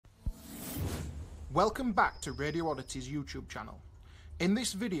Welcome back to Radio Oddities YouTube channel. In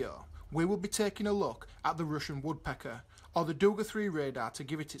this video, we will be taking a look at the Russian Woodpecker, or the Duga 3 radar to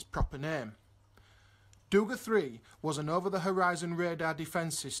give it its proper name. Duga 3 was an over-the-horizon radar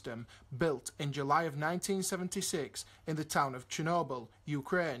defense system built in July of 1976 in the town of Chernobyl,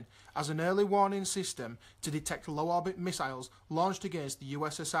 Ukraine, as an early warning system to detect low-orbit missiles launched against the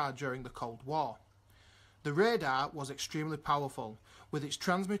USSR during the Cold War. The radar was extremely powerful, with its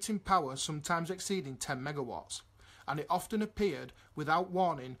transmitting power sometimes exceeding 10 megawatts, and it often appeared without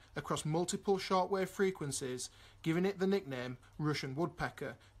warning across multiple shortwave frequencies, giving it the nickname Russian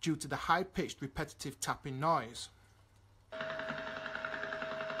Woodpecker due to the high-pitched repetitive tapping noise.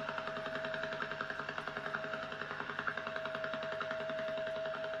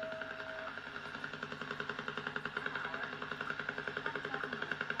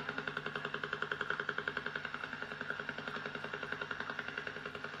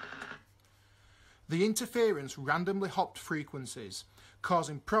 The interference randomly hopped frequencies,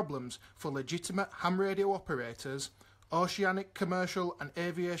 causing problems for legitimate ham radio operators, oceanic, commercial and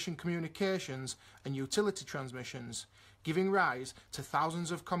aviation communications and utility transmissions, giving rise to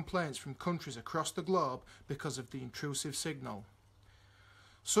thousands of complaints from countries across the globe because of the intrusive signal.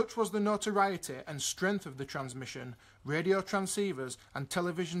 Such was the notoriety and strength of the transmission, radio transceivers and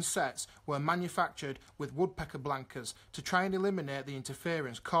television sets were manufactured with woodpecker blankers to try and eliminate the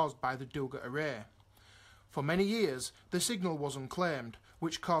interference caused by the Duga array. For many years, the signal was unclaimed,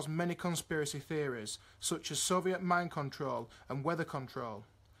 which caused many conspiracy theories, such as Soviet mind control and weather control.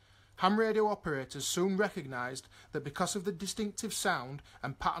 Ham radio operators soon recognised that because of the distinctive sound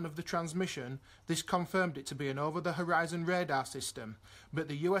and pattern of the transmission, this confirmed it to be an over-the-horizon radar system, but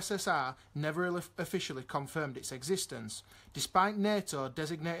the USSR never officially confirmed its existence, despite NATO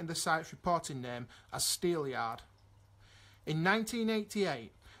designating the site's reporting name as Steelyard. In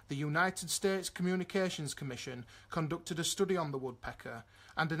 1988, the United States Communications Commission conducted a study on the woodpecker,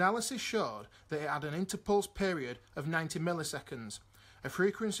 and analysis showed that it had an interpulse period of 90 milliseconds, a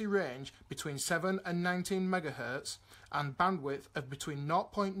frequency range between 7 and 19 MHz, and bandwidth of between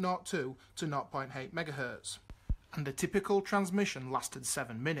 0.02 to 0.8 MHz. And a typical transmission lasted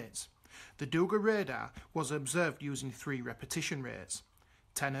 7 minutes. The Duga radar was observed using 3 repetition rates: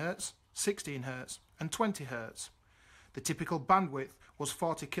 10 Hz, 16 Hz, and 20 Hz. The typical bandwidth was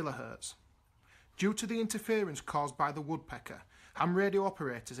 40 kHz. Due to the interference caused by the woodpecker, ham radio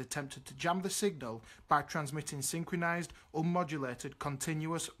operators attempted to jam the signal by transmitting synchronized, unmodulated,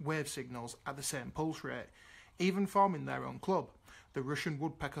 continuous wave signals at the same pulse rate, even forming their own club, the Russian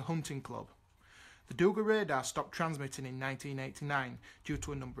Woodpecker Hunting Club. The Duga radar stopped transmitting in 1989 due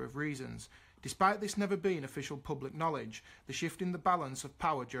to a number of reasons. Despite this never being official public knowledge, the shift in the balance of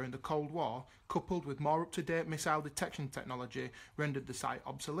power during the Cold War, coupled with more up-to-date missile detection technology, rendered the site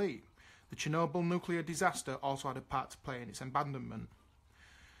obsolete. The Chernobyl nuclear disaster also had a part to play in its abandonment.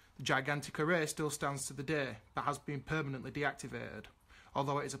 The gigantic array still stands to the day, but has been permanently deactivated,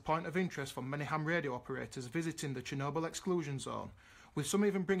 although it is a point of interest for many ham radio operators visiting the Chernobyl exclusion zone, with some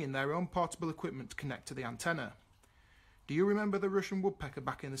even bringing their own portable equipment to connect to the antenna. Do you remember the Russian Woodpecker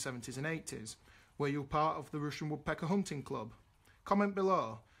back in the 70s and 80s? Were you part of the Russian Woodpecker Hunting Club? Comment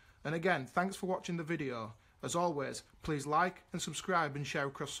below. And again, thanks for watching the video. As always, please like and subscribe and share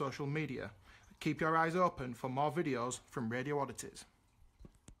across social media. Keep your eyes open for more videos from Radio Oddities.